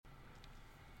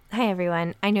Hi,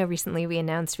 everyone. I know recently we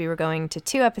announced we were going to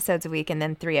 2 episodes a week and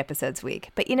then 3 episodes a week.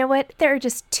 But you know what? There are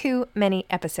just too many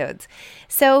episodes.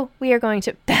 So we are going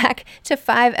back to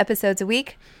 5 episodes a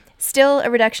week. Still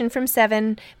a reduction from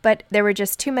 7, but there were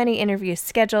just too many interviews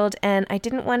scheduled, and I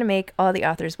didn't want to make all the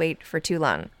authors wait for too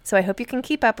long. So I hope you can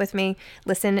keep up with me.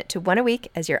 Listen to 1 a week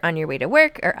as you're on your way to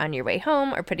work or on your way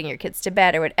home or putting your kids to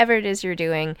bed or whatever it is you're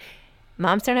doing.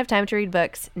 Moms Don't Have Time to Read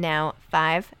Books, now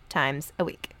 5 times a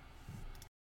week.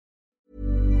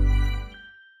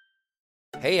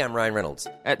 Hey, I'm Ryan Reynolds.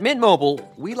 At Mint Mobile,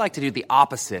 we like to do the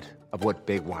opposite of what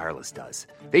Big Wireless does.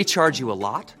 They charge you a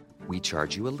lot. We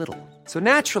charge you a little. So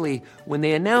naturally, when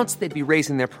they announced they'd be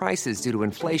raising their prices due to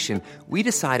inflation, we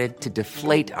decided to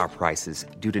deflate our prices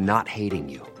due to not hating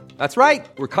you. That's right.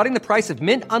 We're cutting the price of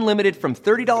Mint Unlimited from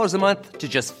 $30 a month to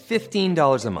just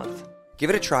 $15 a month. Give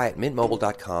it a try at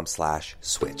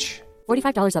mintmobile.com/switch.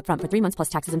 $45 up front for 3 months plus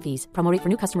taxes and fees. Promo rate for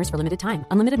new customers for limited time.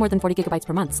 Unlimited more than 40 gigabytes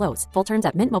per month. Slows full terms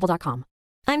at mintmobile.com.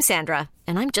 I'm Sandra,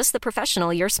 and I'm just the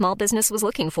professional your small business was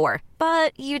looking for.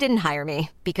 But you didn't hire me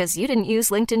because you didn't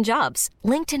use LinkedIn Jobs.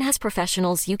 LinkedIn has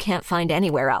professionals you can't find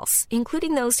anywhere else,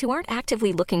 including those who aren't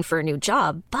actively looking for a new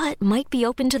job, but might be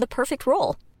open to the perfect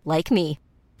role, like me.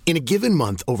 In a given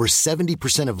month, over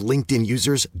 70% of LinkedIn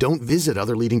users don't visit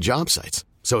other leading job sites.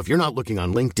 So if you're not looking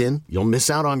on LinkedIn, you'll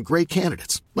miss out on great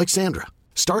candidates like Sandra.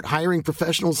 Start hiring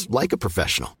professionals like a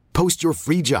professional. Post your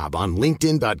free job on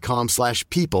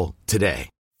linkedin.com/people today.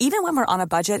 Even when we're on a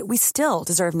budget, we still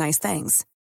deserve nice things.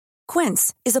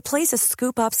 Quince is a place to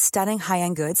scoop up stunning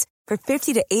high-end goods for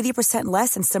 50 to 80%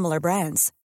 less than similar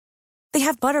brands. They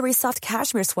have buttery soft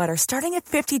cashmere sweaters starting at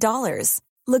 $50,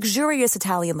 luxurious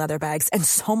Italian leather bags, and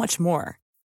so much more.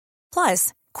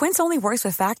 Plus, Quince only works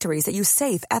with factories that use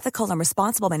safe, ethical, and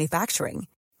responsible manufacturing.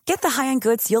 Get the high-end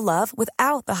goods you'll love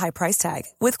without the high price tag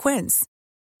with Quince.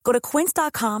 Go to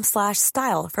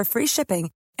quince.com/style for free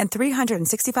shipping and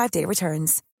 365-day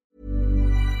returns.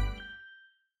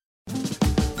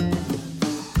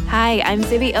 Hi, I'm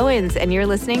Zibby Owens, and you're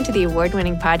listening to the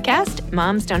award-winning podcast,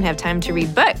 Moms Don't Have Time to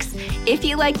Read Books. If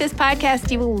you like this podcast,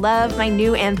 you will love my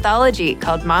new anthology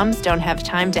called Moms Don't Have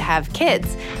Time to Have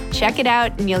Kids. Check it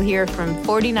out, and you'll hear from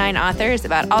 49 authors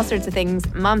about all sorts of things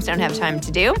moms don't have time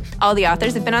to do. All the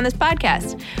authors have been on this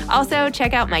podcast. Also,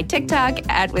 check out my TikTok,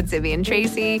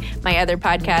 @WithZibbyandTracy, my other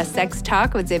podcast, Sex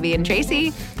Talk with Zibby and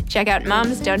Tracy. Check out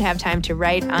Moms Don't Have Time to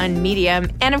Write on Medium.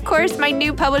 And of course, my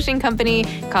new publishing company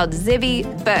called Zibby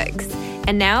Books.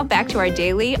 And now back to our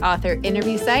daily author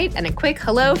interview site and a quick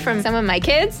hello from some of my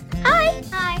kids. Hi.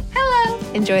 Hi. Hello.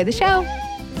 Enjoy the show.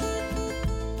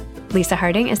 Lisa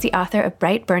Harding is the author of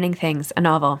Bright Burning Things, a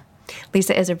novel.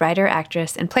 Lisa is a writer,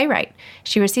 actress, and playwright.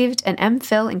 She received an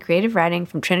MPhil in creative writing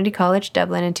from Trinity College,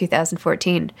 Dublin in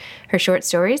 2014. Her short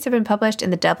stories have been published in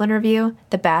the Dublin Review,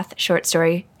 the Bath Short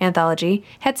Story Anthology,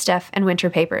 Headstuff, and Winter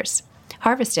Papers.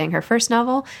 Harvesting, her first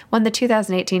novel, won the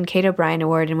 2018 Kate O'Brien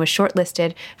Award and was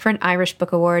shortlisted for an Irish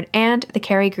Book Award and the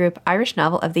Carey Group Irish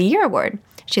Novel of the Year Award.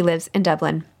 She lives in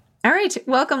Dublin. All right.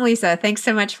 Welcome, Lisa. Thanks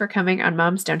so much for coming on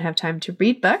Moms Don't Have Time to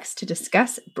Read Books to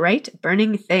discuss Bright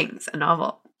Burning Things, a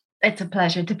novel. It's a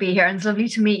pleasure to be here, and it's lovely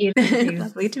to meet you. Thank you.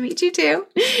 Lovely to meet you too.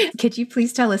 Could you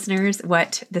please tell listeners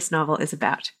what this novel is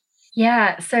about?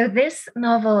 Yeah, so this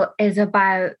novel is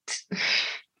about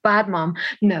bad mom.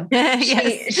 No,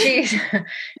 Yes.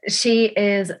 she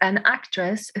is an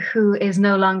actress who is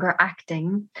no longer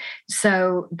acting.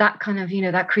 So that kind of,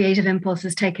 that creative impulse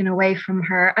is taken away from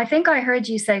her. I think I heard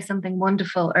you say something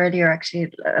wonderful earlier,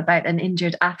 actually, about an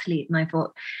injured athlete. And I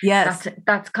thought, yes,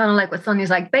 that's kind of like what Sonia's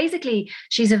like. Basically,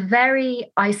 she's a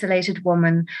very isolated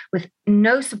woman with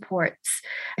no supports,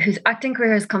 whose acting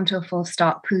career has come to a full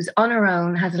stop, who's on her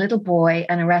own, has a little boy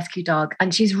and a rescue dog.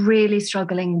 And she's really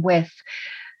struggling with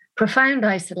profound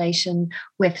isolation,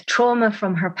 with trauma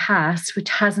from her past, which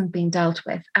hasn't been dealt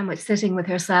with, and with sitting with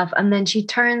herself. And then she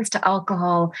turns to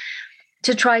alcohol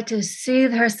to try to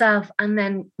soothe herself and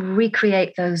then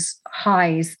recreate those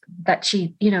highs that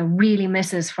she, really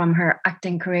misses from her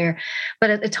acting career. But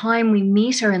at the time we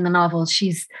meet her in the novel,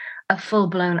 she's a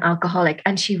full-blown alcoholic,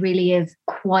 and she really is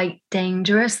quite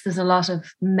dangerous. There's a lot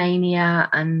of mania,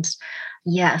 and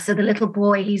so the little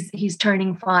boy, he's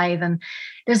turning 5, and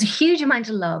there's a huge amount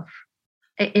of love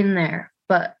in there,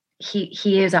 but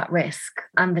he is at risk.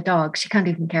 And the dog, she can't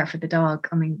even care for the dog.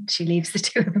 I mean, she leaves the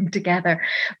two of them together.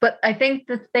 But I think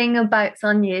the thing about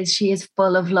Sonia is she is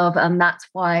full of love, and that's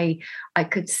why I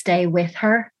could stay with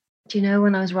her,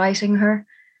 when I was writing her.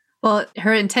 Well,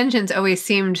 her intentions always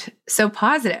seemed so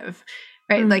positive,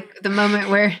 right? Like the moment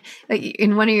where, like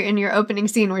in your opening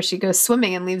scene where she goes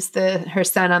swimming and leaves her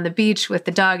son on the beach with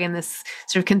the dog, and this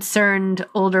sort of concerned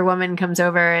older woman comes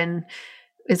over and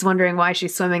is wondering why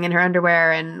she's swimming in her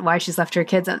underwear and why she's left her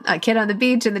kid on the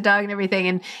beach and the dog and everything.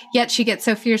 And yet she gets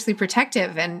so fiercely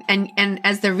protective. And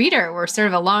as the reader, we're sort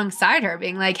of alongside her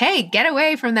being like, hey, get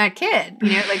away from that kid.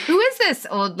 You know, like, who is this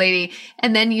old lady?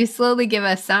 And then you slowly give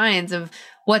us signs of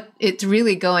what's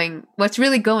really going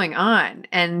on,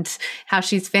 and how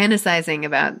she's fantasizing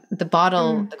about the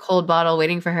bottle, the cold bottle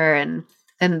waiting for her, and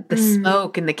the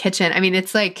smoke in the kitchen. I mean,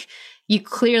 it's like, you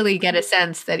clearly get a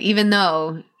sense that even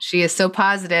though she is so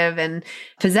positive and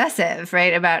possessive,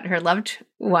 right, about her loved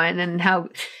one and how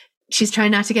she's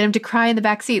trying not to get him to cry in the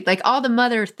back seat, like all the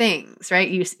mother things, right?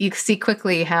 You see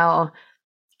quickly how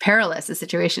perilous a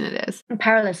situation it is.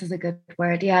 Perilous is a good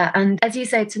word, yeah. And as you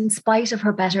say, it's in spite of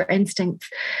her better instincts.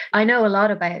 I know a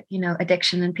lot about,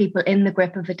 addiction and people in the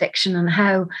grip of addiction, and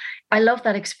how I love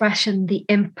that expression, the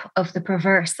imp of the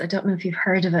perverse. I don't know if you've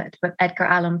heard of it, but Edgar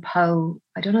Allan Poe,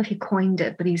 I don't know if he coined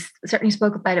it, but he's certainly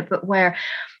spoke about it, but where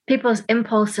people's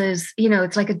impulses,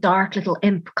 it's like a dark little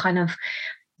imp kind of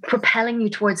propelling you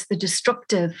towards the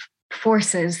destructive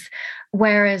forces,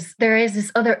 whereas there is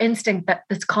this other instinct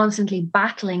that's constantly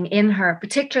battling in her,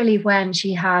 particularly when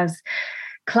she has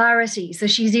clarity. So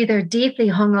she's either deeply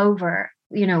hungover,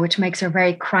 which makes her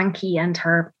very cranky and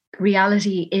her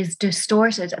reality is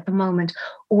distorted at the moment,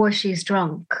 or she's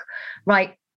drunk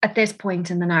right at this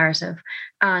point in the narrative.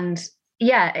 And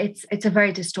yeah, it's a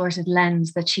very distorted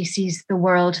lens that she sees the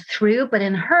world through. But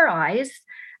in her eyes,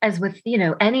 as with,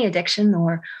 any addiction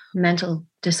or mental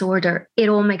disorder, it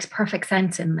all makes perfect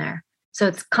sense in there. So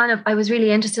it's kind of, I was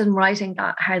really interested in writing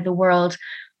that, how the world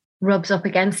rubs up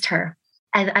against her.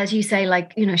 And as you say,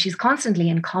 like, she's constantly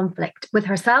in conflict with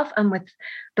herself and with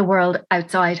the world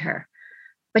outside her.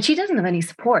 But she doesn't have any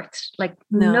support. Like,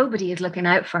 nobody is looking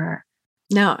out for her.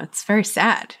 No, it's very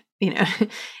sad,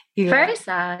 Very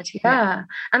sad, yeah.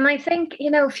 And I think,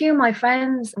 a few of my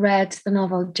friends read the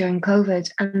novel during COVID,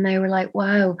 and they were like,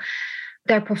 wow,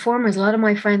 they're performers. A lot of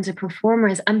my friends are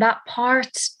performers. And that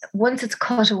part, once it's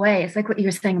cut away, it's like what you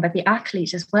were saying about the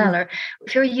athlete as well. Or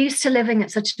if you're used to living at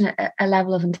such a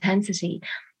level of intensity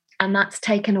and that's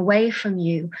taken away from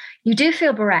you, you do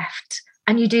feel bereft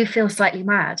and you do feel slightly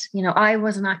mad. I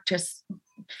was an actress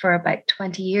for about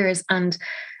 20 years and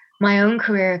my own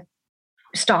career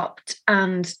stopped.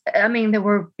 And I mean, there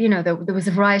were, there was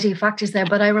a variety of factors there,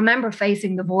 but I remember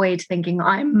facing the void thinking,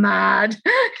 I'm mad.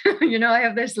 I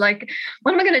have this, like,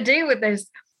 what am I going to do with this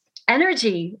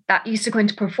energy that used to go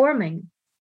into performing?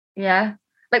 Yeah.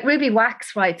 Like Ruby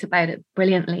Wax writes about it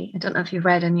brilliantly. I don't know if you've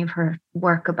read any of her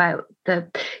work about the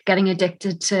getting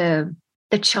addicted to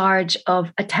the charge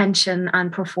of attention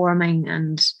and performing.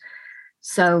 And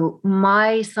so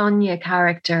my Sonia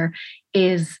character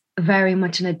is very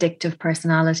much an addictive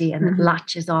personality and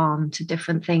latches on to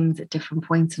different things at different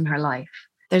points in her life.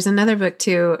 There's another book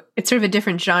too. It's sort of a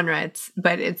different genre,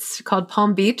 but it's called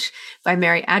Palm Beach by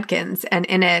Mary Atkins. And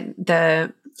in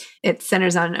it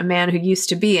centers on a man who used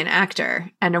to be an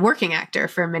actor and a working actor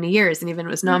for many years and even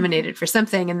was nominated for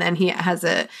something. And then he has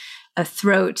a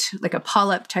throat, like a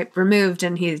polyp type removed,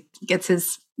 and he gets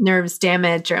his nerves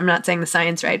damaged, or I'm not saying the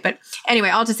science right, but anyway,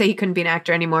 all to say he couldn't be an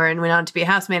actor anymore and went on to be a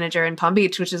house manager in Palm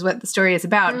Beach, which is what the story is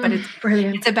about. But it's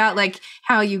brilliant. It's about like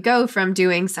how you go from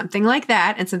doing something like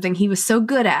that and something he was so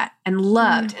good at and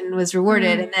loved and was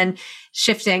rewarded, and then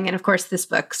shifting. And of course, this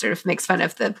book sort of makes fun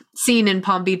of the scene in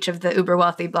Palm Beach of the uber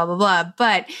wealthy, blah, blah, blah.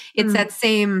 But it's that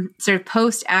same sort of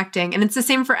post acting. And it's the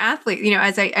same for athletes.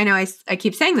 As I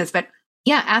keep saying this, but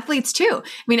yeah, athletes too.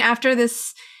 I mean, after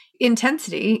this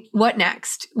intensity, what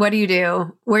next? What do you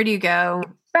do? Where do you go?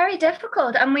 Very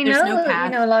difficult. And we know,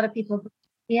 a lot of people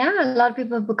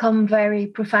have become very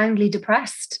profoundly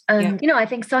depressed. And, I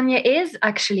think Sonia is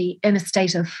actually in a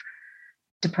state of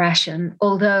depression,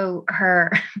 although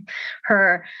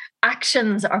her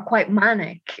actions are quite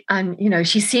manic. And,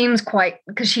 she seems quite,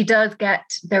 because she does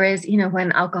there is,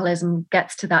 when alcoholism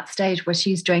gets to that stage where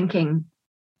she's drinking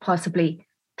possibly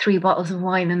 3 bottles of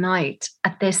wine a night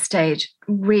at this stage,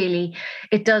 really,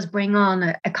 it does bring on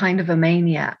a kind of a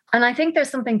mania. And I think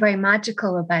there's something very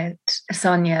magical about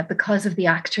Sonia because of the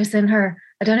actress in her.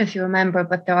 I don't know if you remember,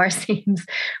 but there are scenes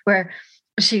where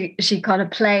she kind of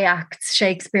play acts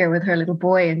Shakespeare with her little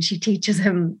boy, and she teaches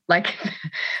him like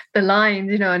the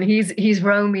lines, and he's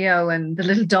Romeo and the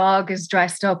little dog is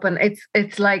dressed up, and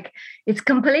it's like it's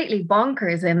completely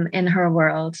bonkers in her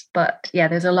world. But yeah,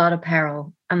 there's a lot of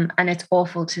peril, and it's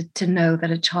awful to know that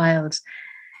a child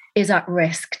is at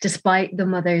risk despite the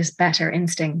mother's better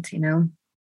instinct.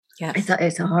 Yes,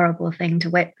 it's a horrible thing to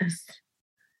witness.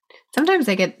 Sometimes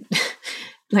I get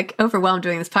like overwhelmed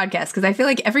doing this podcast because I feel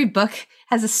like every book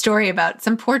has a story about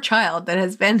some poor child that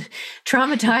has been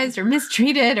traumatized or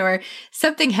mistreated or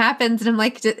something happens. And I'm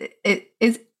like,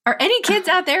 are any kids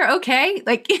out there okay?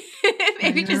 Like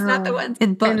maybe just not the ones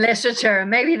in books. In literature,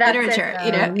 maybe that's literature,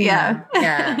 it,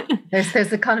 yeah.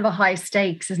 There's a kind of a high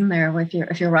stakes, isn't there,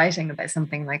 if you're writing about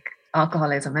something like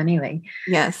alcoholism anyway.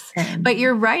 Yes. But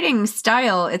your writing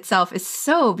style itself is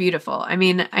so beautiful. I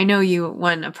mean, I know you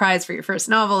won a prize for your first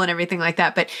novel and everything like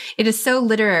that, but it is so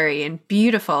literary and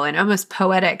beautiful and almost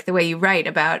poetic the way you write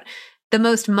about the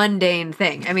most mundane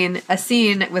thing. I mean, a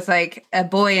scene with like a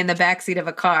boy in the backseat of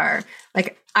a car,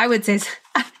 like I would say,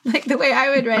 like the way I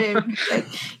would write it,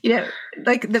 like,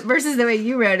 like the versus the way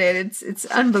you wrote it, it's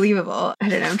unbelievable. I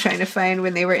don't know. I'm trying to find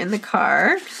when they were in the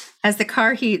car. As the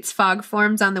car heats, fog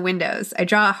forms on the windows. I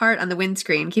draw a heart on the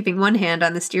windscreen, keeping one hand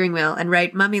on the steering wheel, and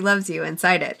write, "Mommy loves you,"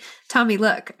 inside it. "Tommy,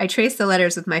 look." I trace the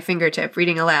letters with my fingertip,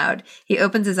 reading aloud. He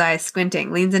opens his eyes,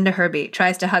 squinting, leans into Herbie,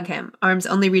 tries to hug him, arms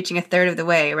only reaching a third of the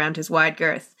way around his wide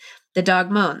girth. The dog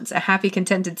moans, a happy,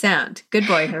 contented sound. "Good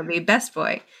boy, Herbie, best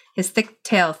boy." His thick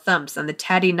tail thumps on the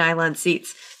tatty nylon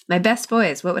seats. "My best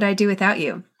boys, what would I do without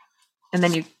you?" And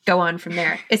then you go on from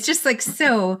there. It's just like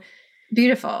so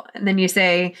beautiful. And then you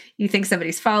say, you think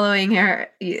somebody's following her.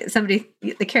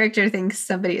 The character thinks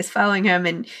somebody is following him.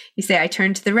 And you say, "I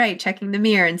turn to the right, checking the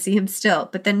mirror and see him still.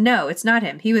 But then no, it's not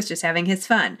him. He was just having his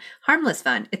fun. Harmless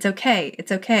fun. It's okay.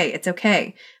 It's okay. It's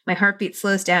okay." My heartbeat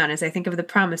slows down as I think of the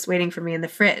promise waiting for me in the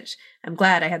fridge. I'm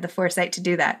glad I had the foresight to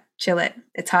do that. Chill it.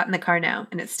 It's hot in the car now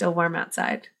and it's still warm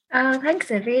outside. Oh,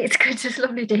 thanks, Ivy. It's good. Just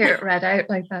lovely to hear it read out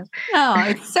like that. Oh,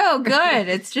 it's so good.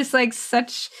 It's just like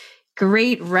such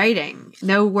great writing.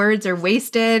 No words are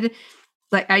wasted.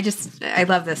 Like I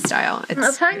love this style.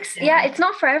 Well, thanks. Yeah, it's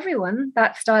not for everyone,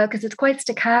 that style, because it's quite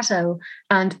staccato.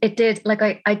 And it did, like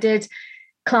I did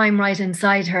climb right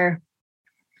inside her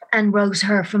and wrote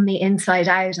her from the inside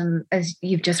out. And as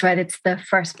you've just read, it's the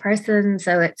first person.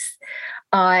 So it's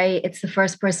the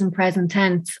first person present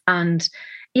tense. And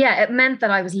yeah, it meant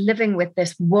that I was living with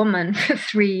this woman for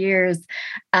 3 years.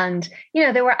 And,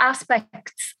 there were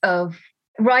aspects of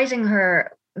writing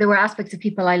her, there were aspects of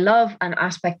people I love and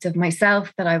aspects of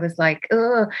myself that I was like,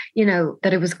 that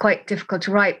it was quite difficult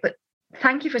to write. But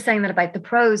thank you for saying that about the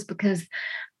prose, because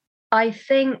I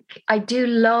think I do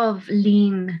love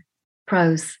lean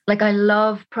prose. Like I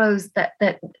love prose that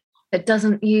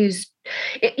doesn't use,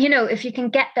 if you can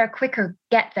get there quicker,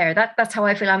 get there. That's how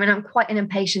I feel. I mean, I'm quite an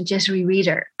impatient, jittery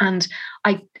reader, and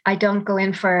I don't go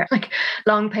in for like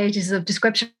long pages of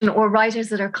description or writers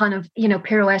that are kind of,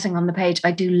 pirouetting on the page.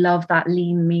 I do love that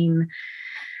lean, mean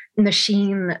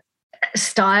machine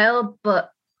style,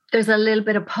 but there's a little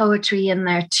bit of poetry in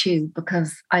there too,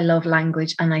 because I love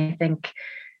language, and I think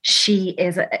she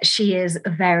is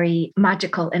very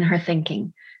magical in her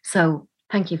thinking. So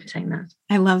thank you for saying that.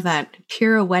 I love that.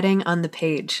 Pirouetting on the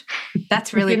page.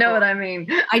 That's really You know cool. what I mean?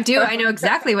 I do. I know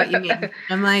exactly what you mean.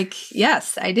 I'm like,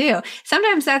 yes, I do.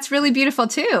 Sometimes that's really beautiful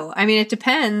too. I mean, it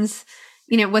depends,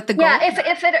 what the goal is.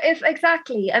 If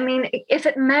exactly. I mean, if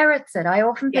it merits it. I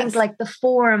often think like the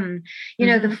form,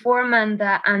 the form and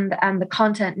the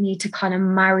content need to kind of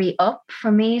marry up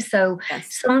for me. So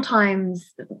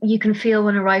sometimes you can feel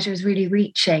when a writer is really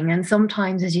reaching, and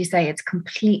sometimes, as you say, it's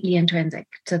completely intrinsic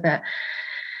to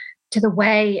the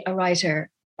way a writer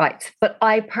writes. But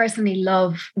I personally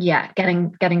love,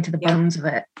 getting to the bones of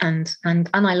it, and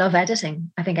I love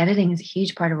editing. I think editing is a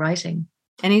huge part of writing.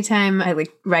 Anytime I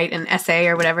write an essay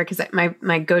or whatever, because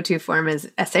my go-to form is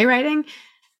essay writing.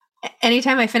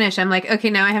 Anytime I finish, I'm like, okay,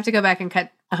 now I have to go back and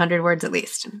cut 100 words at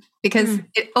least, because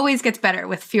it always gets better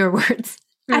with fewer words.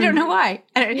 I don't know why.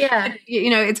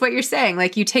 It's what you're saying.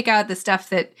 Like you take out the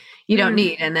stuff that you don't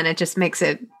need, and then it just makes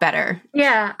it better.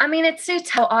 Yeah. I mean, it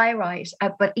suits how I write.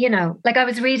 But, like I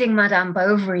was reading Madame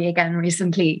Bovary again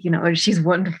recently, she's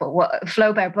wonderful.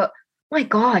 Flaubert, but my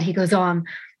God, he goes on.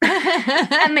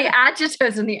 And the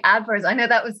adjectives and the adverbs, I know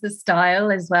that was the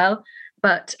style as well,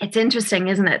 but it's interesting,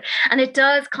 isn't it? And it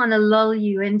does kind of lull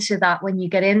you into that when you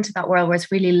get into that world where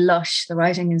it's really lush. The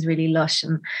writing is really lush,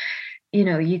 and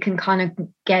you can kind of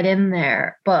get in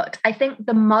there. But I think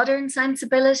the modern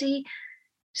sensibility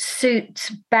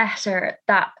suits better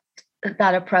that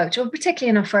approach, or particularly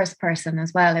in a first person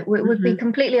as well. It would be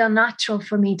completely unnatural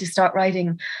for me to start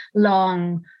writing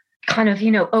long, kind of,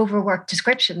 overworked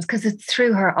descriptions, because it's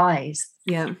through her eyes.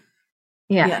 Yeah.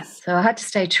 Yes. So I had to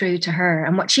stay true to her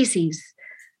and what she sees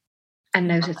and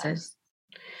notices.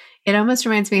 It almost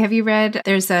reminds me, have you read,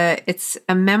 it's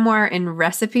a memoir in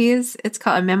recipes. It's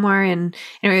called a memoir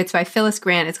it's by Phyllis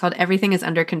Grant. It's called Everything is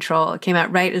Under Control. It came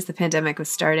out right as the pandemic was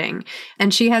starting.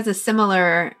 And she has a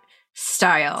similar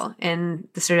style and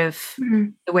the sort of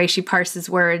the way she parses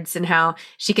words and how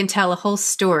she can tell a whole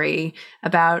story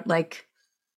about like,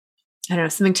 I don't know,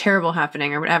 something terrible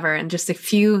happening or whatever, and just a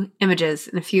few images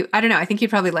and a few, I don't know, I think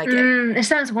you'd probably like it. It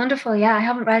sounds wonderful. Yeah, I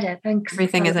haven't read it. Thanks.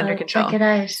 Everything is under control. Check it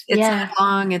out. It's not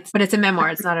long, but it's a memoir.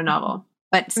 It's not a novel,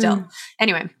 but still.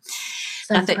 Anyway.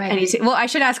 Sounds great. Well, I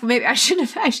should ask, maybe I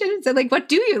shouldn't have said, like, what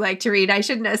do you like to read? I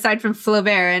shouldn't, aside from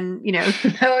Flaubert and, you know,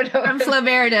 from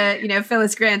Flaubert to, you know,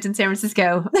 Phyllis Grant in San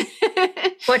Francisco.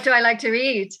 What do I like to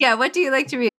read? Yeah, what do you like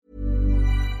to read?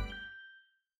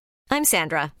 I'm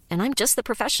Sandra, and I'm just the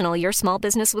professional your small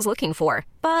business was looking for.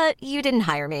 But you didn't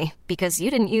hire me because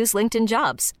you didn't use LinkedIn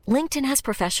Jobs. LinkedIn has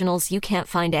professionals you can't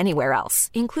find anywhere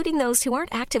else, including those who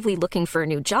aren't actively looking for a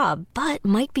new job, but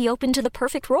might be open to the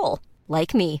perfect role,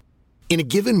 like me. In a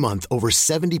given month, over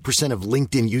 70% of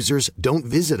LinkedIn users don't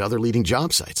visit other leading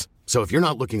job sites. So if you're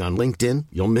not looking on LinkedIn,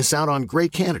 you'll miss out on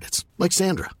great candidates like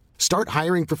Sandra. Start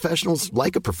hiring professionals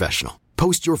like a professional.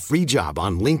 Post your free job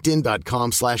on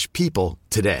linkedin.com/people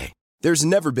today. There's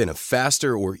never been a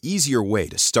faster or easier way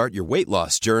to start your weight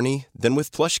loss journey than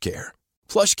with PlushCare.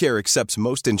 PlushCare accepts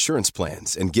most insurance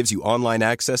plans and gives you online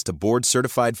access to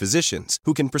board-certified physicians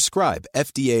who can prescribe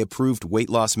FDA-approved weight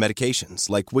loss medications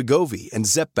like Wegovy and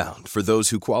Zepbound for those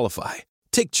who qualify.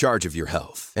 Take charge of your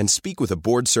health and speak with a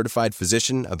board-certified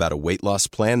physician about a weight loss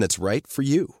plan that's right for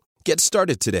you. Get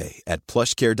started today at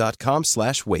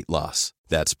plushcare.com/weight-loss.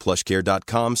 That's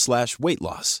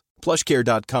plushcare.com/weight-loss.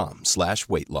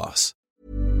 plushcare.com/weight-loss.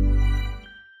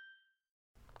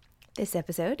 This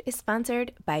episode is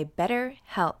sponsored by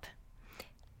BetterHelp.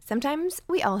 Sometimes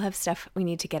we all have stuff we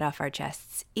need to get off our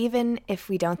chests. Even if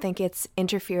we don't think it's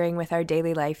interfering with our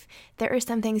daily life, there are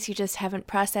some things you just haven't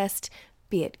processed,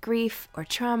 be it grief or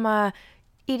trauma,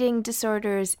 eating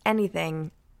disorders,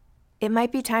 anything. It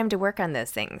might be time to work on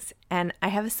those things, and I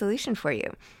have a solution for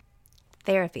you.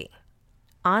 Therapy.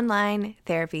 Online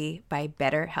therapy by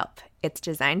BetterHelp. It's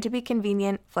designed to be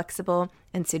convenient, flexible,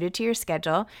 and suited to your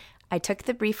schedule. I took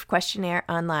the brief questionnaire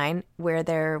online where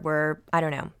there were,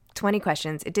 20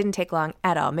 questions. It didn't take long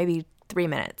at all, maybe 3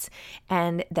 minutes.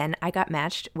 And then I got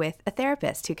matched with a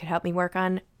therapist who could help me work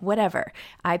on whatever.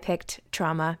 I picked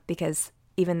trauma because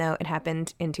even though it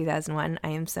happened in 2001, I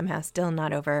am somehow still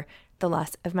not over the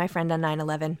loss of my friend on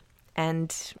 9/11.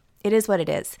 And it is what it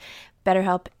is.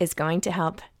 BetterHelp is going to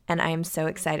help. And I am so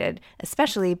excited,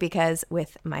 especially because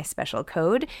with my special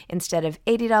code, instead of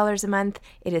 $80 a month,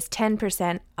 it is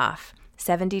 10% off,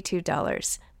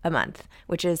 $72 a month,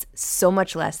 which is so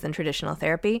much less than traditional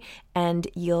therapy. And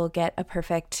you'll get a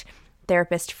perfect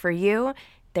therapist for you.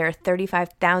 There are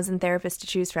 35,000 therapists to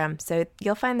choose from, so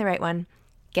you'll find the right one.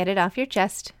 Get it off your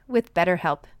chest with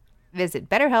BetterHelp. Visit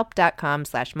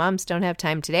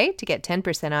betterhelp.com/momsdon'thavetime today to get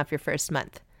 10% off your first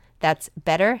month. That's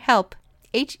BetterHelp,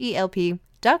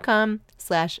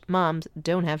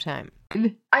 HELP.com/momsdon'thavetime.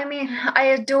 I mean, I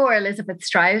adore Elizabeth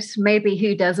Strout. Maybe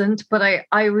who doesn't? But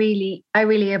I really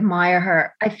admire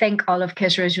her. I think Olive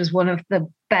Kitteridge was one of the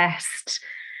best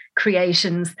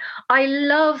creations. I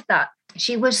love that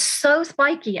she was so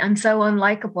spiky and so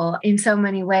unlikable in so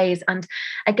many ways. And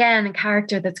again, a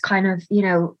character that's kind of,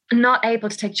 not able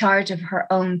to take charge of her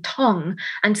own tongue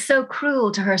and so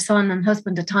cruel to her son and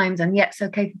husband at times, and yet so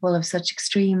capable of such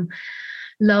extreme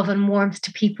love and warmth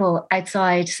to people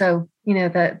outside. So,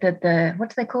 the what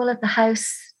do they call it? The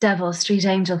house devil, street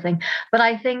angel thing. But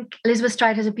I think Elizabeth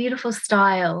Strout has a beautiful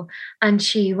style and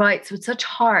she writes with such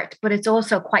heart, but it's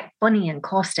also quite funny and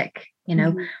caustic,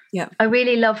 Yeah. I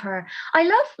really love her. I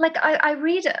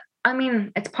read,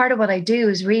 it's part of what I do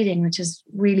is reading, which is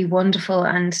really wonderful.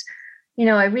 And,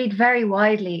 I read very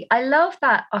widely. I love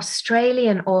that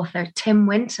Australian author, Tim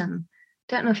Winton.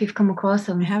 Don't know if you've come across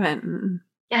him. I haven't.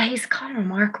 Yeah, he's kind of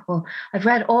remarkable. I've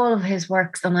read all of his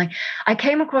works, and I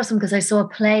came across him because I saw a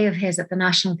play of his at the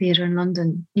National Theatre in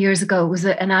London years ago. It was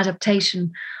an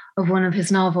adaptation of one of his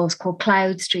novels called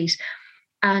Cloud Street.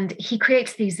 And he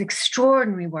creates these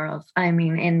extraordinary worlds,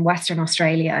 in Western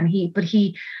Australia. And he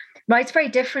writes very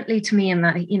differently to me in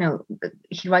that,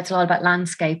 he writes a lot about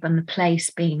landscape and the place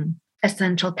being a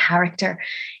central character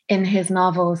in his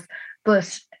novels.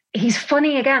 But he's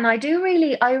funny again. I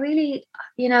really,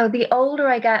 the older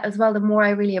I get as well, the more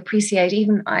I really appreciate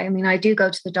I do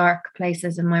go to the dark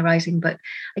places in my writing, but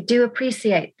I do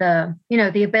appreciate the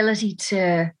ability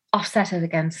to offset it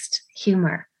against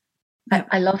humor. Yeah.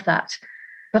 I love that.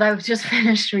 But I was just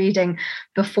finished reading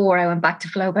before I went back to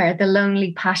Flaubert, The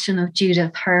Lonely Passion of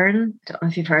Judith Hearn. I don't know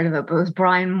if you've heard of it, but it was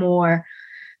Brian Moore.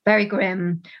 Very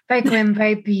grim,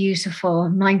 very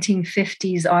beautiful.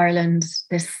 1950s Ireland,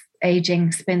 this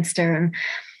aging spinster, and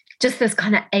just this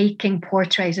kind of aching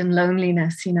portrait and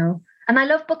loneliness, And I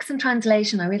love books in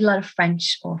translation. I read a lot of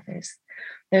French authors.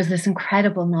 There's this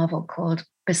incredible novel called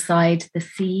Beside the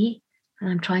Sea, and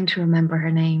I'm trying to remember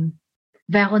her name.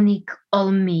 Veronique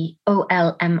Olmi,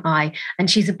 Olmi. And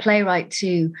she's a playwright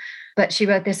too, but she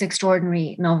wrote this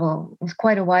extraordinary novel. It was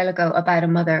quite a while ago about a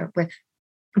mother with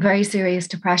very serious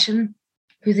depression,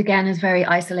 who's again is very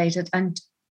isolated. And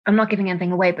I'm not giving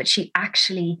anything away, but she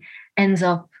actually ends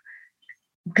up,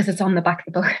 because it's on the back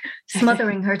of the book,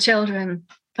 smothering her children.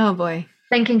 Oh boy.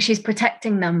 Thinking she's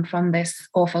protecting them from this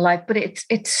awful life. But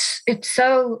it's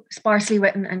so sparsely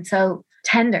written and so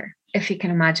tender, if you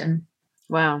can imagine.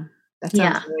 Wow. That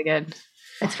sounds really good.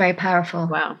 It's very powerful.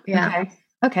 Wow. Yeah.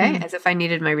 Okay. As if I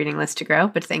needed my reading list to grow,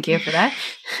 but thank you for that.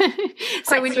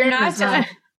 So when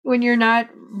you're not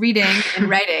reading and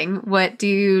writing, what do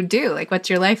you do? Like,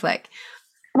 what's your life like?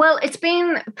 Well, it's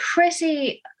been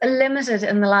pretty limited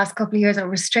in the last couple of years, or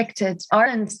restricted.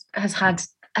 Ireland has had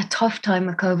a tough time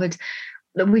with COVID.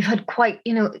 We've had quite,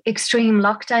 extreme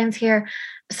lockdowns here.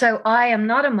 So I am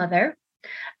not a mother.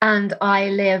 And I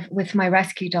live with my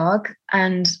rescue dog.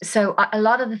 And so a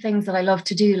lot of the things that I love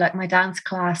to do, like my dance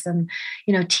class and,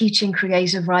 teaching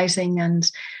creative writing and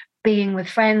being with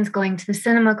friends, going to the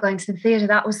cinema, going to the theatre,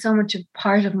 that was so much a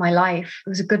part of my life. It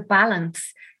was a good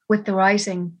balance with the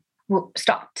writing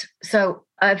stopped. So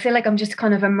I feel like I'm just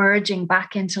kind of emerging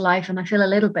back into life. And I feel a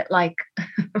little bit like,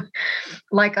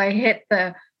 like I hit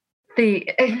the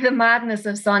madness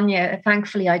of Sonia.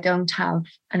 Thankfully, I don't have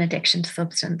an addiction to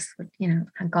substance,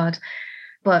 thank God.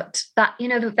 But that,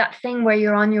 that thing where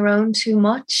you're on your own too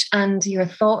much and your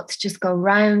thoughts just go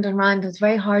round and round, it's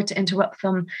very hard to interrupt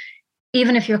them,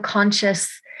 even if you're conscious.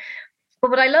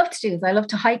 But what I love to do is I love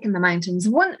to hike in the mountains.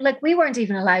 We weren't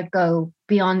even allowed to go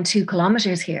beyond 2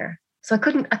 kilometers here. So I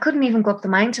couldn't even go up the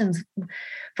mountains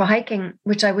for hiking,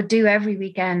 which I would do every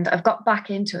weekend. I've got back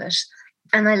into it.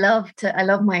 And I love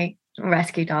my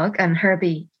rescue dog, and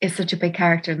Herbie is such a big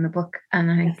character in the book, and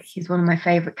I think he's one of my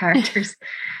favorite characters.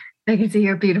 I can see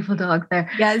your beautiful dog there.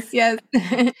 Yes. Yeah,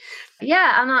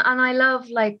 and I love,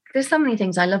 there's so many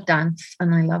things. I love dance,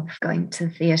 and I love going to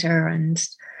theatre and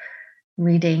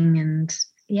reading and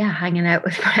hanging out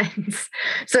with friends.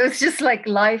 So it's just like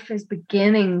life is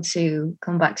beginning to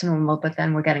come back to normal, but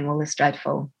then we're getting all this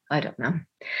dreadful, I don't know,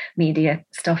 media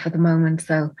stuff at the moment.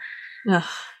 So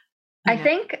I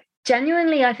think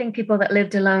genuinely, people that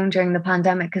lived alone during the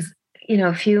pandemic, because,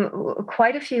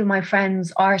 quite a few of my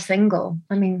friends are single.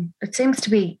 I mean, it seems to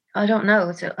be, I don't know,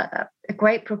 it's a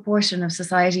great proportion of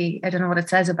society. I don't know what it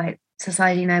says about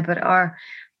society now, but are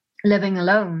living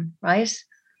alone, right?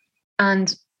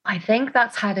 And I think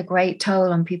that's had a great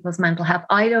toll on people's mental health.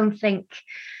 I don't think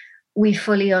we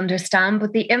fully understand,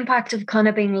 but the impact of kind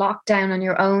of being locked down on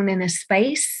your own in a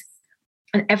space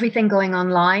and everything going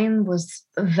online was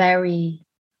very,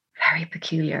 very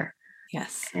peculiar.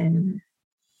 Yes.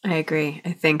 I agree.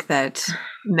 I think that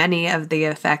many of the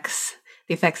effects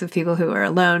of people who are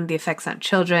alone, the effects on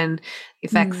children, the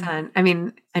effects on,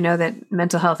 I know that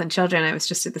mental health in children, I was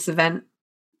just at this event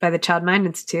by the Child Mind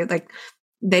Institute,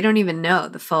 they don't even know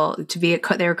the full,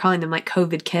 they were calling them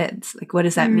COVID kids. What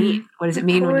does that mean? What does it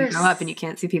mean when you grow up and you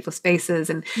can't see people's faces?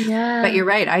 But you're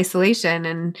right, isolation.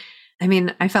 And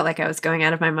I felt like I was going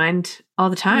out of my mind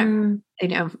all the time, but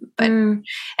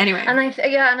anyway. And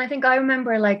I think I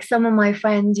remember some of my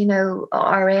friends,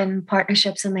 are in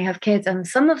partnerships and they have kids, and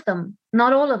some of them,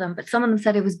 not all of them, but some of them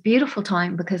said it was beautiful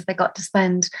time because they got to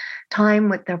spend time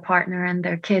with their partner and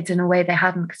their kids in a way they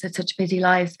hadn't because it's such busy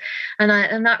lives.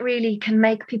 And that really can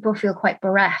make people feel quite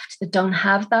bereft that don't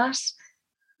have that.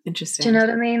 Interesting. Do you know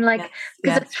what I mean?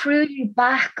 Because it threw you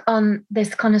back on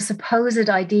this kind of supposed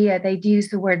idea. They'd use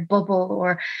the word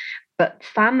bubble but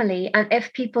family. And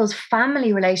if people's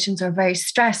family relations are very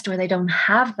stressed or they don't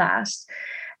have that,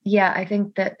 I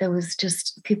think that there was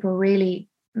just people really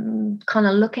kind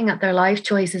of looking at their life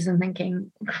choices and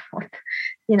thinking, what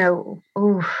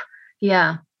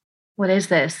is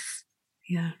this?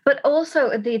 Yeah. But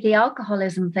also the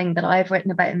alcoholism thing that I've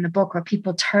written about in the book, where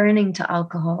people turning to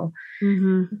alcohol,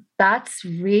 that's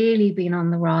really been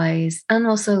on the rise. And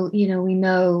also, we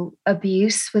know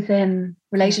abuse within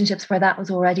relationships where that was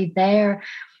already there.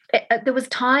 There was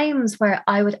times where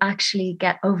I would actually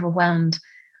get overwhelmed,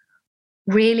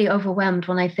 really overwhelmed,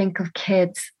 when I think of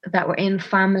kids that were in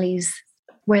families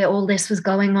where all this was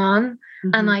going on.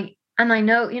 And I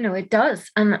know, it does.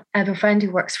 And I have a friend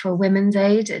who works for Women's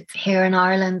Aid. It's here in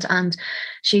Ireland. And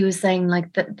she was saying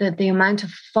the amount of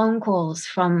phone calls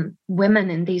from women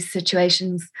in these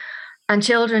situations and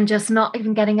children just not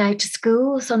even getting out to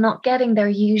school. So not getting their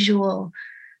usual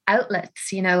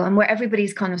outlets, and where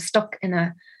everybody's kind of stuck in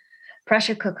a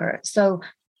pressure cooker. So,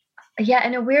 yeah,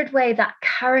 in a weird way, that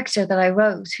character that I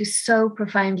wrote, who's so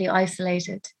profoundly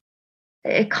isolated,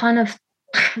 it kind of,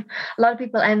 a lot of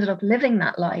people ended up living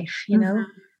that life, you know?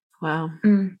 Wow.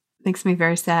 Makes me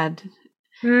very sad.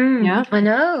 Yeah, I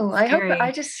know.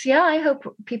 Scary. I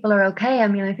hope people are okay. I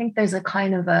mean, I think there's a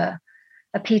kind of a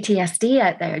PTSD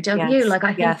out there, don't you? Like,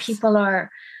 I think people are.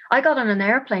 I got on an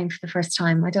airplane for the first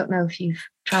time. I don't know if you've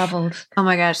traveled. Oh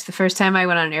my gosh. The first time I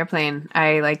went on an airplane,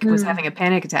 I was having a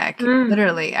panic attack.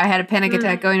 Literally. I had a panic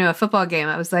attack going to a football game.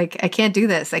 I was like, I can't do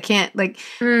this. I can't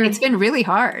it's been really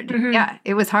hard. Yeah.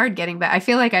 It was hard getting back. I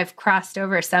feel like I've crossed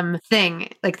over something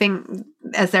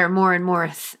as there are more and more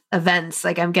events,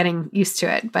 like I'm getting used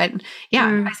to it. But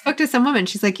yeah, I spoke to some woman.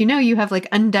 She's like, you have like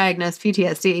undiagnosed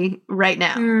PTSD right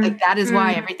now. Like that is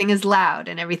why everything is loud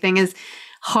and everything is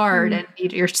hard and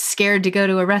you're scared to go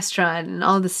to a restaurant and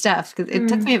all this stuff. Because it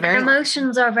took me a very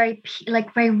emotions are very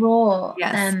raw.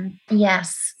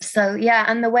 Yes. So yeah,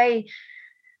 and the way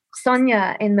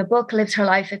Sonia in the book lives her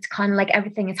life, it's kind of like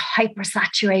everything is hyper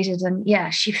saturated, and yeah,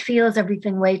 she feels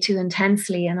everything way too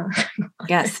intensely. And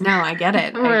yes, no, I get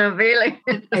it. Really,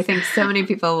 I think so many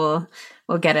people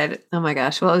will get it. Oh my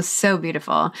gosh, well, it was so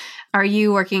beautiful. Are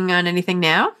you working on anything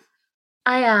now?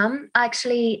 I am.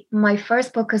 Actually, my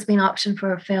first book has been optioned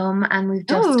for a film, and we've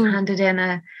just handed in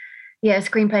a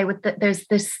screenplay with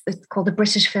it's called the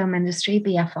British Film Industry,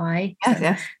 BFI,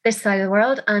 this side of the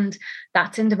world, and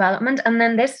that's in development. And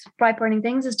then this Bright Burning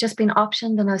Things has just been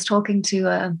optioned, and I was talking to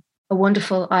a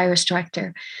wonderful Irish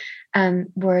director, and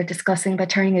we're discussing about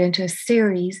turning it into a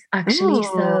series, actually. Ooh.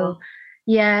 So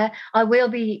yeah, I will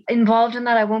be involved in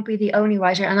that. I won't be the only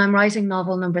writer, and I'm writing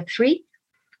novel number 3.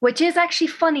 Which is actually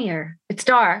funnier. It's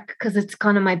dark because it's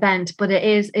kind of my bent, but it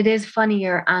is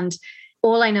funnier. And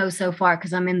all I know so far,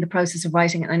 because I'm in the process of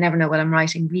writing it, I never know what I'm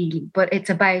writing really, but it's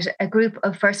about a group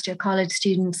of first-year college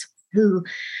students who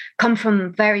come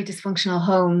from very dysfunctional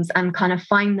homes and kind of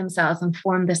find themselves and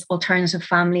form this alternative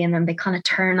family, and then they kind of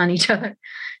turn on each other.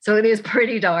 So it is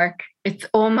pretty dark. It's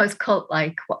almost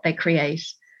cult-like what they create.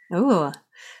 Oh,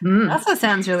 also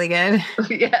sounds really good.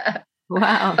 Yeah.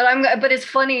 Wow. But it's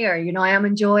funnier, I am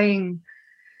enjoying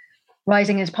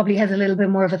writing. It probably has a little bit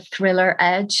more of a thriller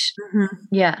edge.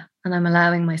 Yeah. And I'm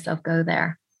allowing myself go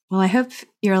there. Well, I hope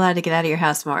you're allowed to get out of your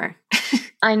house more.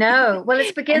 I know. Well,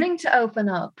 it's beginning to open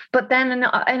up. But then in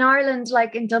Ireland,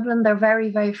 like in Dublin, they're very,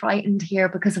 very frightened here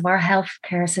because of our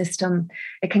healthcare system.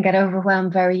 It can get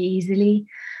overwhelmed very easily.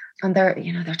 And they're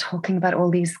talking about all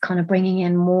these kind of bringing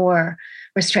in more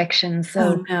restrictions. So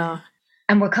oh, no.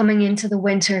 And we're coming into the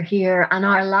winter here, and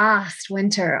our last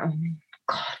winter, oh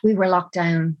God, we were locked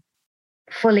down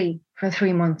fully for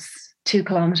 3 months, 2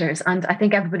 kilometers. And I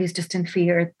think everybody's just in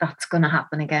fear that's going to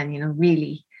happen again,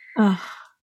 really. Oh.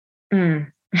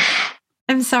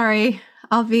 I'm sorry.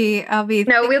 I'll be.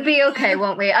 No, we'll be okay,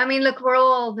 won't we? I mean, look, we're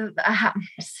all,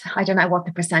 I don't know what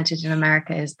the percentage in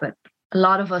America is, but a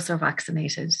lot of us are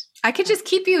vaccinated. I could just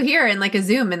keep you here in like a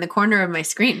Zoom in the corner of my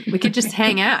screen. We could just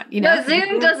hang out, No,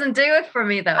 Zoom doesn't do it for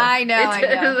me though. I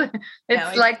know.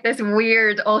 It's like this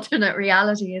weird alternate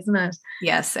reality, isn't it?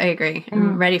 Yes, I agree.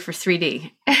 I'm ready for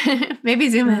 3D. Maybe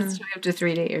Zoom has to up to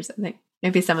 3D or something.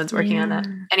 Maybe someone's working on that.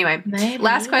 Anyway,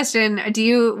 last question.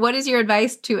 What is your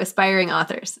advice to aspiring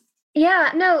authors?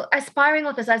 Yeah, no, aspiring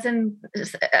authors, as in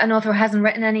an author who hasn't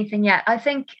written anything yet. I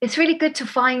think it's really good to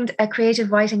find a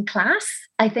creative writing class.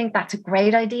 I think that's a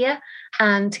great idea,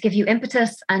 and to give you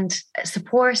impetus and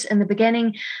support in the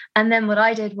beginning. And then what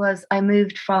I did was I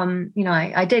moved from,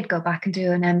 I did go back and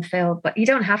do an MPhil, but you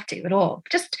don't have to at all.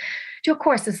 Just do a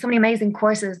course. There's so many amazing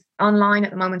courses online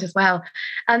at the moment as well.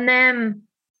 And then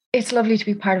it's lovely to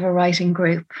be part of a writing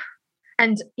group.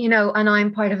 And, and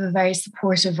I'm part of a very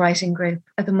supportive writing group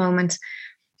at the moment.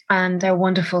 And they're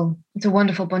wonderful. It's a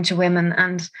wonderful bunch of women.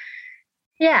 And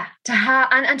yeah, to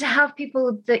have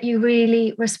people that you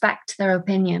really respect their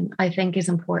opinion, I think is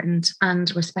important,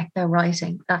 and respect their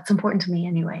writing. That's important to me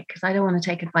anyway, because I don't want to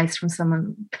take advice from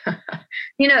someone, that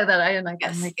I don't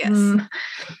like. Yes.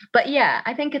 But yeah,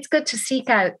 I think it's good to seek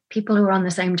out people who are on the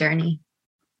same journey.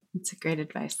 That's a great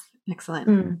advice.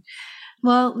 Excellent.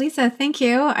 Well, Lisa, thank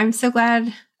you. I'm so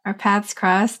glad our paths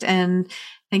crossed, and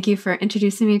thank you for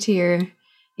introducing me to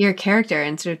your character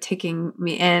and sort of taking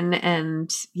me in.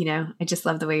 And, I just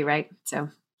love the way you write. So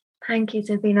thank you,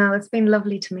 Sabina. It's been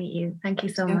lovely to meet you. Thank you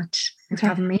so much for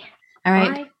having me. All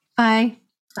right. Bye.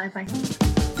 Bye-bye.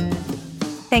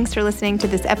 Thanks for listening to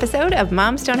this episode of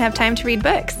Moms Don't Have Time to Read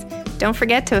Books. Don't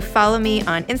forget to follow me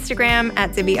on Instagram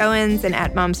at Zibby Owens and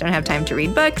at Moms Don't Have Time to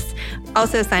Read Books.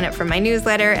 Also sign up for my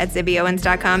newsletter at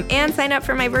zibbyowens.com and sign up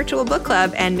for my virtual book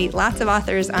club and meet lots of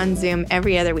authors on Zoom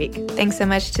every other week. Thanks so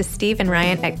much to Steve and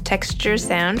Ryan at Texture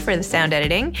Sound for the sound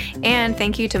editing. And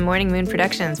thank you to Morning Moon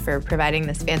Productions for providing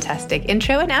this fantastic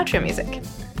intro and outro music.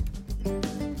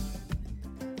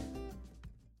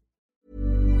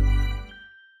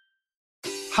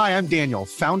 Hi, I'm Daniel,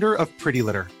 founder of Pretty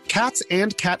Litter. Cats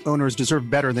and cat owners deserve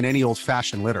better than any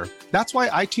old-fashioned litter. That's why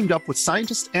I teamed up with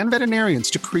scientists and veterinarians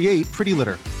to create Pretty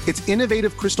Litter. Its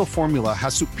innovative crystal formula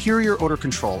has superior odor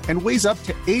control and weighs up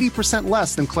to 80%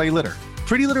 less than clay litter.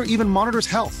 Pretty Litter even monitors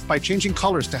health by changing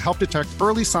colors to help detect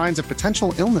early signs of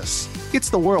potential illness. It's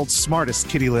the world's smartest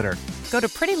kitty litter. Go to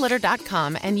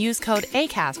prettylitter.com and use code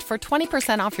ACAST for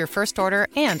 20% off your first order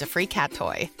and a free cat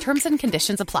toy. Terms and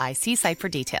conditions apply. See site for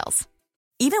details.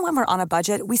 Even when we're on a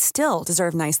budget, we still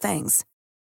deserve nice things.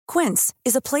 Quince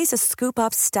is a place to scoop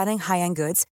up stunning high-end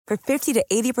goods for 50 to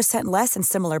 80% less than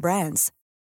similar brands.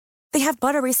 They have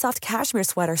buttery soft cashmere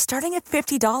sweaters starting at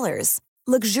 $50,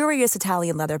 luxurious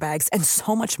Italian leather bags, and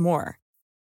so much more.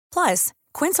 Plus,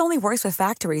 Quince only works with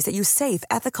factories that use safe,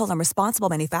 ethical, and responsible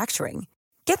manufacturing.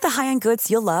 Get the high-end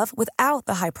goods you'll love without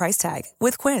the high price tag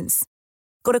with Quince.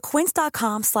 Go to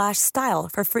quince.com/style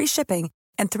for free shipping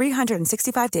and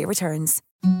 365-day returns.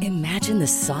 Imagine the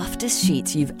softest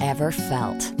sheets you've ever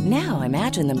felt. Now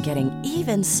imagine them getting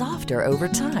even softer over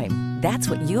time. That's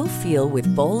what you'll feel with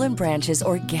Boll & Branch's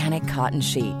organic cotton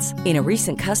sheets. In a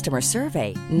recent customer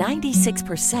survey,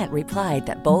 96% replied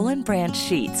that Boll & Branch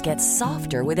sheets get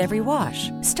softer with every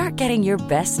wash. Start getting your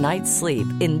best night's sleep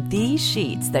in these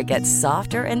sheets that get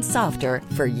softer and softer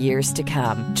for years to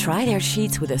come. Try their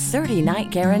sheets with a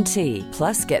 30-night guarantee.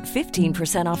 Plus, get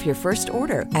 15% off your first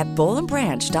order at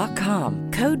bollandbranch.com.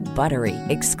 Code BUTTERY.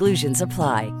 Exclusions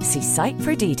apply. See site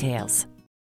for details.